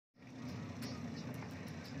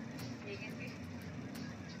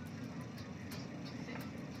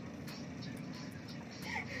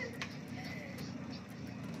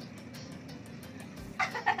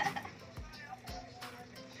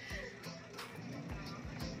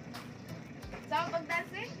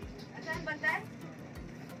bandan?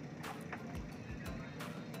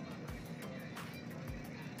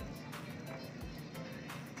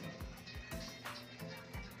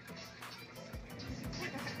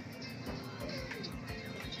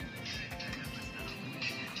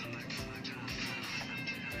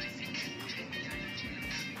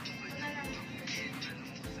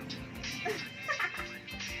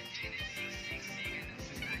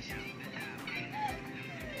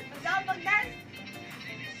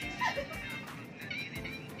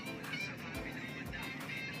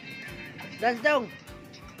 Dance dong.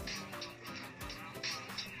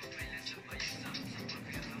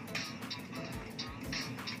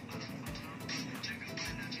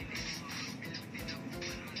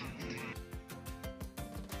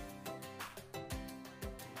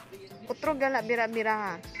 Utrog gala bira-bira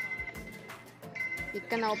ha.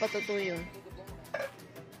 Ikan ako patutuyo.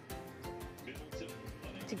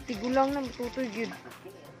 Tigtigulang na matutoy gyud.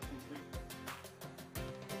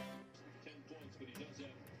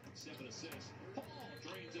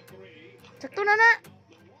 Sakto na na.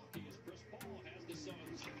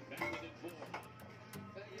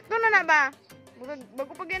 Sakto na na ba?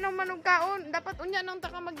 Bago pag yan ang manog kaon, dapat unya nang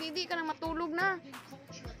taka magdidi ka nang matulog na.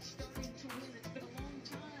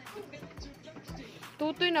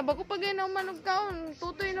 Tutoy na, bago pag yan ang manog kaon,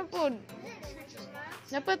 tutoy na pod.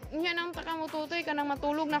 Dapat unya nang taka mo tutoy ka nang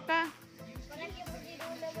matulog na ka.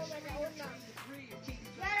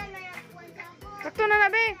 Sakto na na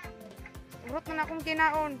be. Urot na akong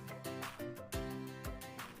kinaon.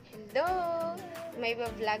 Hello! May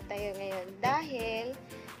vlog tayo ngayon dahil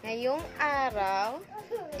ngayong araw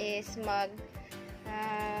is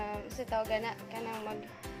sa tawag na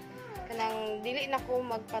kanang dili na ko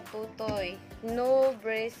magpatutoy. No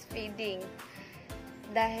breastfeeding.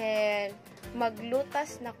 Dahil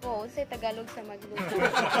maglutas na ko. Unsay Tagalog sa maglutas?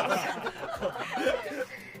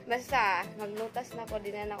 Basta, maglutas na ko,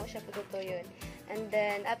 di na ako siya patutuyon. And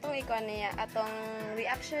then, atong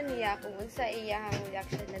reaction niya, kung unsa iyang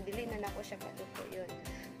reaction, na dili na ako siya patutuyon.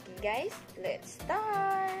 Okay guys, let's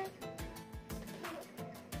start!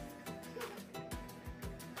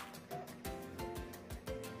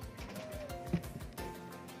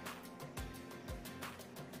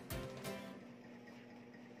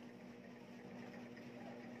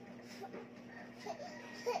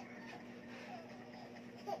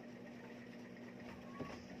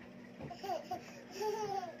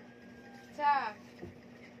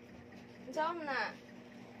 Saan na?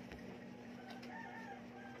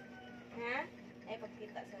 Ha? Ay,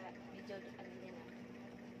 pagkita sa video ano niya na.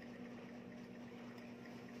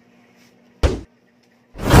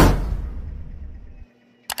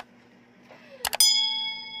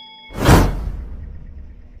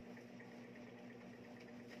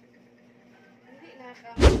 Hindi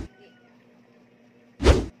nakaka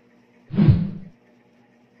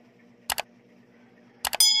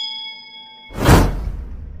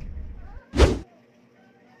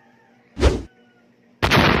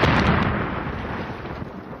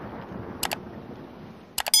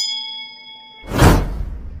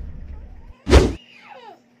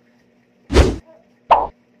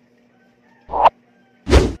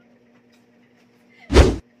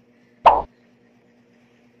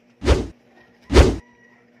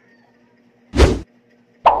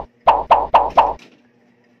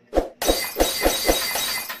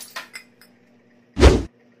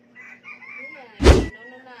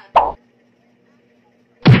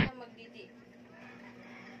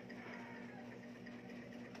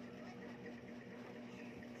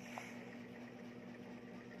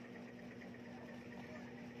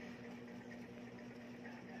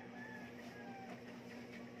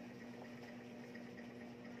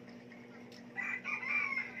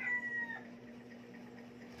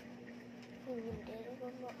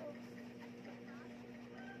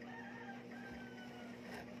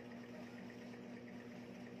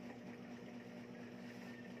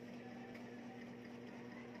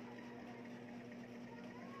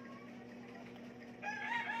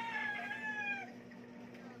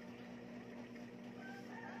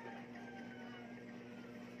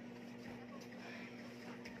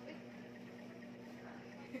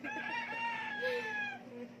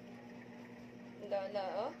Dala,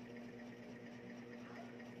 oh.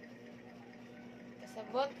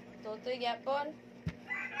 Kasabot, tutoy gyapon.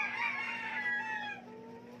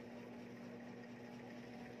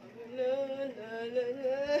 La la la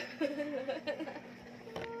la.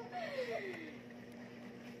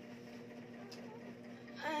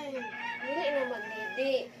 Ay, dili na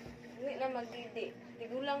magdidi. Dili na magdidi.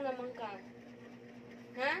 Tigulang naman ka.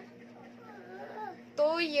 Ha?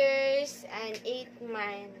 2 years and 8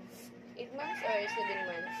 months. 8 months or 7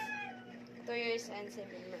 months? 2 years and 7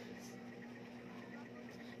 months.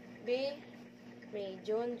 B, May,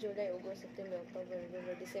 June, July, August, September, October,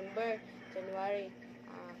 November, December, January.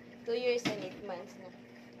 2 years and 8 months na.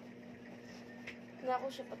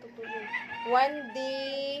 Nako siya patutuloy.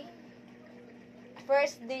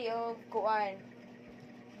 First day of kuan.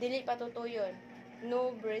 Dili patutuyon.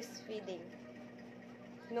 No breastfeeding.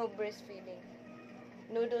 No breastfeeding.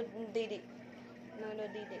 No didi. No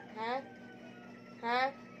didi. Ha?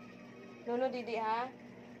 Ha? No didi, ha?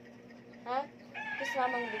 Ha? Kiss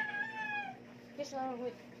mamang di. Kiss mamang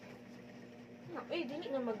wait. Dili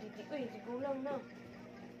na magdidi. Sigulang na.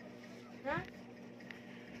 Ha?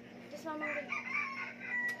 Kiss mamang di.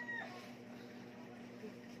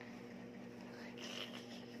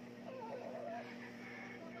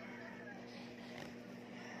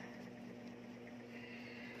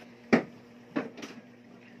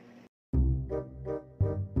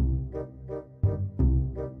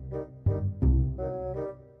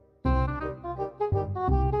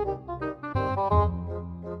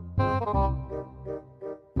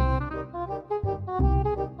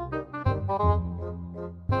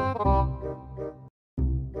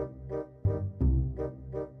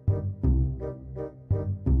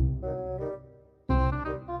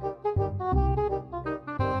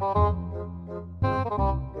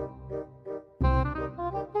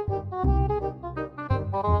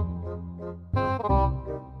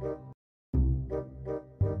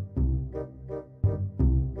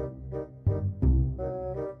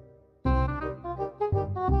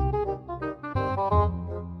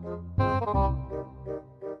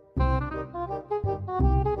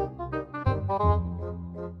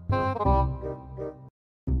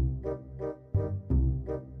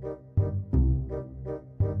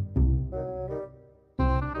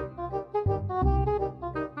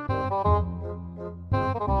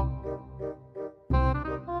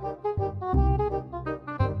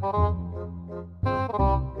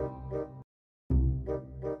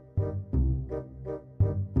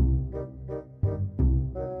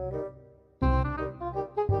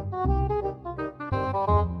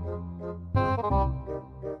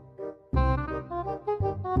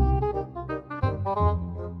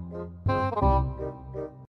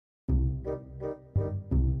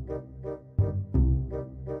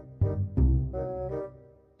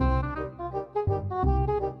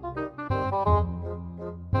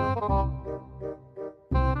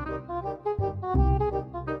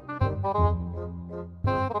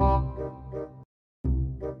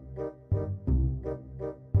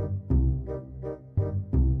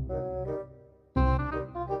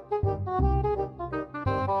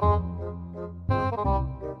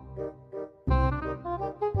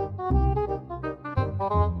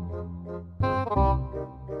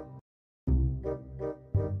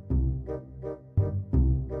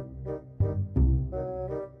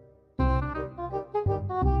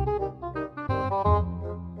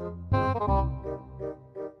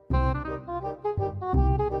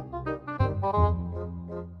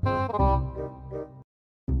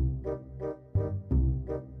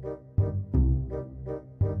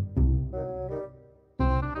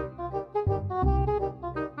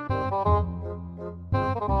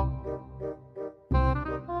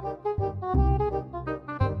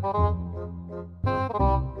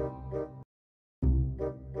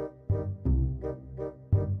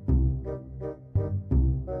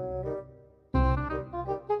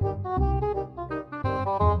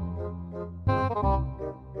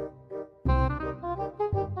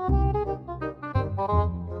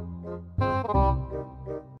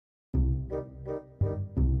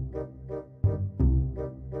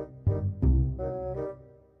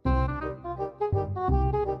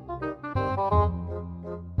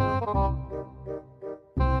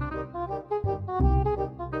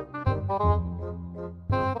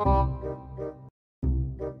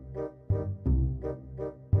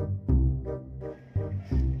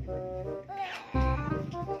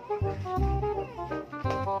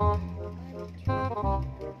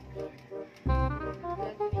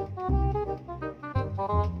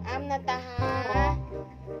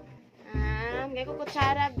 May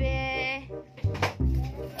kukutsara, be.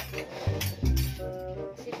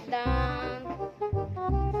 Sit down.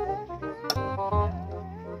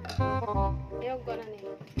 Ayog ko na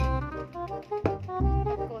niya.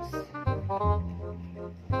 Focus.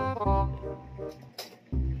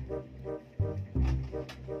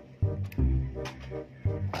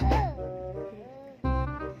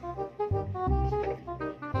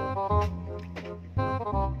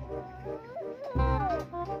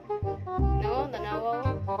 No,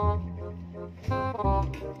 tanawaw.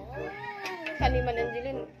 Kaniman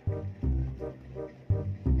Angelin.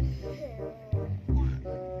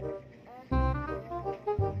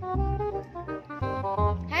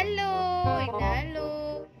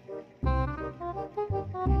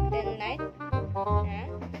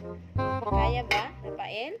 Kaya ba,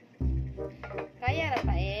 Rafael? Kaya,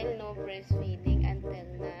 Rafael, no breastfeeding until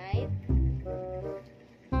night.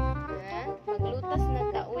 Ha? Maglutas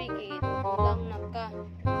na taoy kay kulang na ka.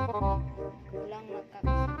 Kulang na ka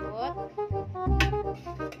kasagot.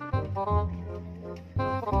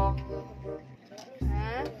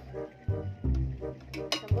 Ha?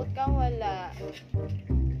 Sagot ka wala.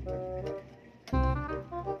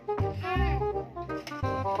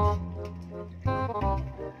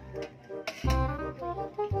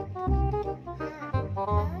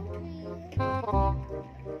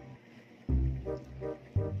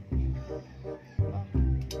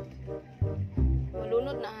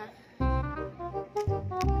 Malunod na ha.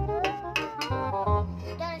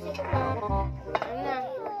 Ano?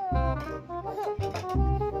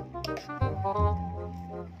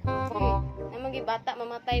 Sige, namang gibata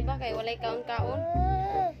mamatay ba kay walay kaon-kaon?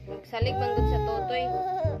 Magsalig man gud sa totoy.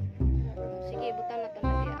 Sige, butang na to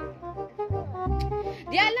na diya.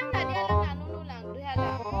 Diya lang na, nuno lang, diya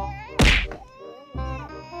lang.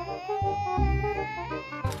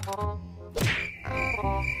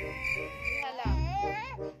 Diya lang.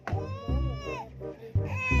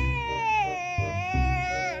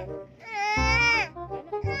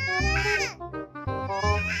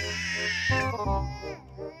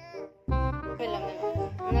 Wala man.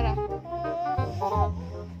 Ano ra?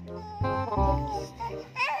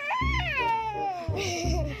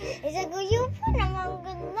 Isa guyupon naman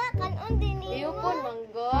gud na kanon din ni. Yupon,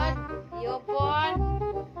 manggod. Yupon.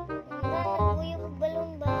 Guyup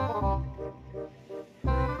balon ba?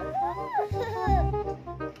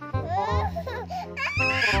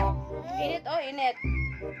 Init, oh, init.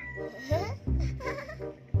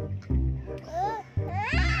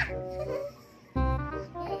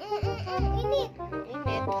 Init.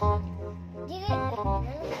 Init. Dili.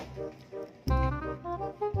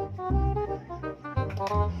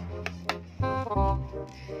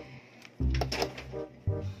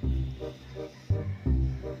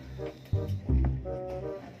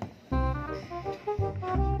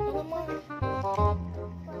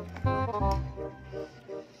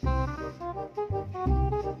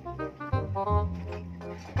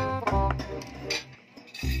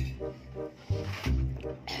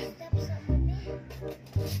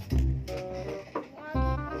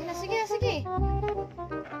 Sige.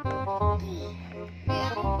 Di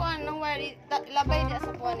ang kuan nang wari labay di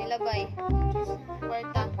sa kuan ilabay.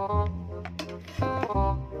 Kwarta.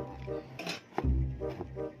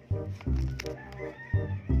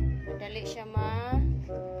 Madali siya ma.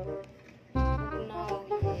 No,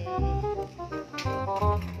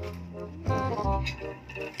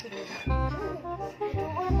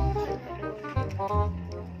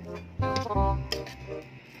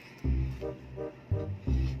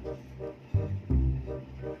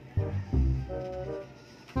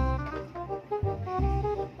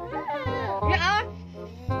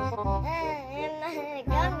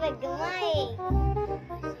 Gamay gamay.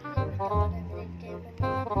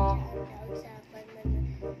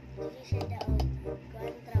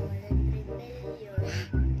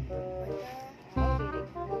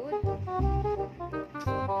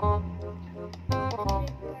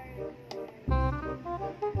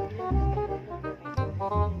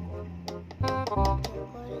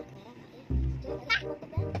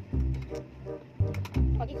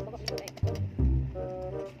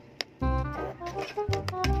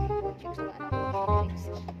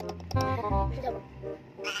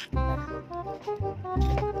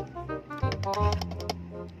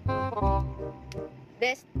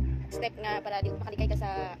 Best step nga para di makalikay ka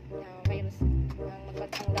sa virus ang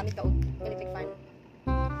ang gamit ka og electric fan.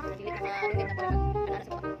 Dili na ka-limit na para mag-ana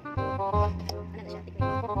sa baba. Ana na siya technique.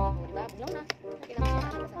 O diba? Bugnaw na. Okay lang siya ana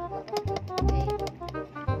sa baba. Okay.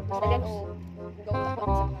 Dagan o go ta pa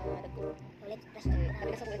sa mga dagko. Ulit plus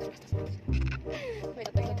Kami sa ulit. Wait,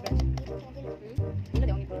 ito yung brush. Dilo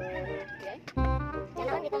di ang ipon. Okay?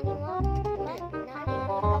 Kailangan kitang mo.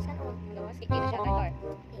 Nakakita ko. Gawas kiki na siya tartar.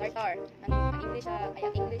 Ang English ay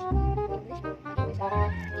ang English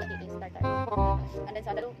tartar. And then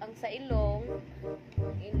sa dalong ang sa ilong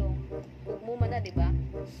kugmo man na, di ba?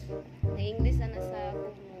 Na English na sa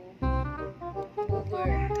kugmo.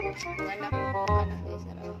 Booger. Ang anak guys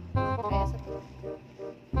na raw. Kaya sa to.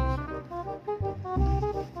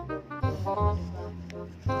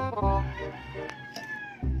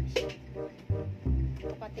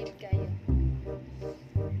 Kapatid kayo.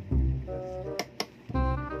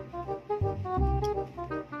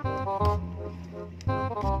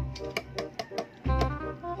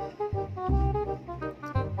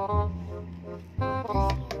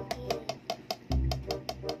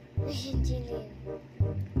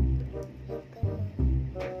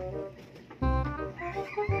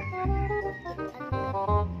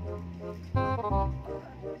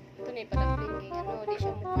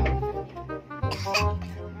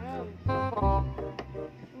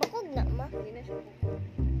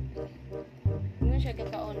 siya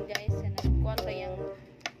kakaon, guys. Yan, nagkuhan pa yung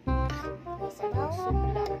soup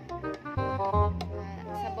lang.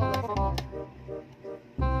 Sabaw ba sabaw?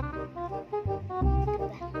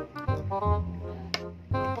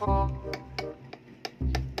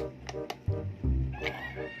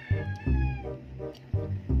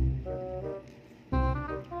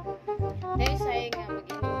 Dahil sayang nga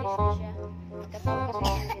mag-English na siya. Katawa ko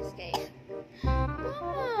sa English kaya.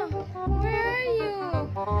 Mama, where are you?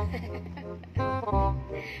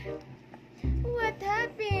 What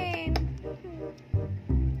happened?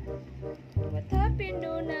 What happened,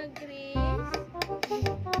 Dona Grace?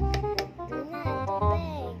 Duna,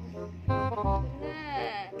 tubig. Duna, tubig.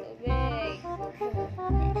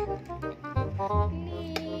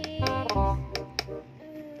 Please.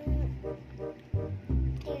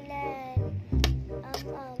 Kailan?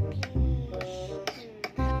 Please.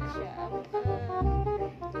 Siya,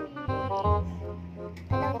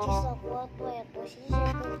 Alam si Sokot, wala po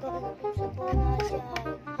siya kung sa bola dyan.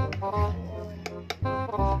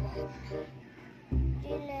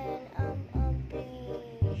 Kailan?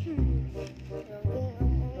 Please.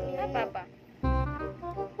 Ha, Papa?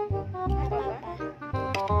 Papa.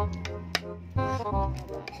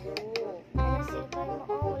 Ano silpan mo?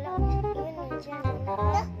 Oh, wala. Yun o dyan.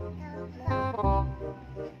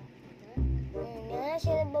 Yan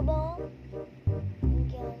siya nagbaba.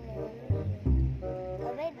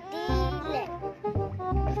 Kabay dili.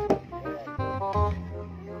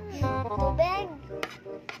 Tubig.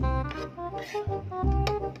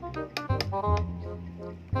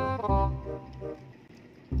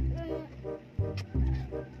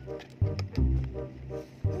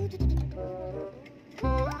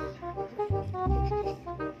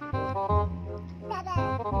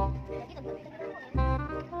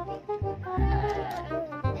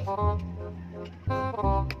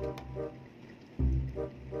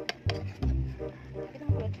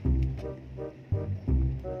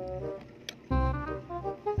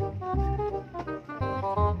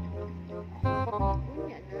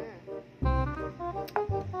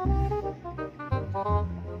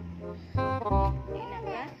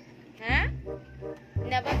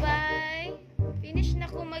 Bye-bye. Finish na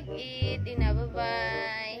ko mag-eat.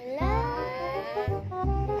 Bye-bye. Wala.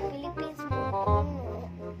 Philippines mo.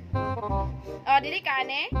 Oh, dili ka,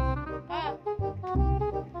 ne?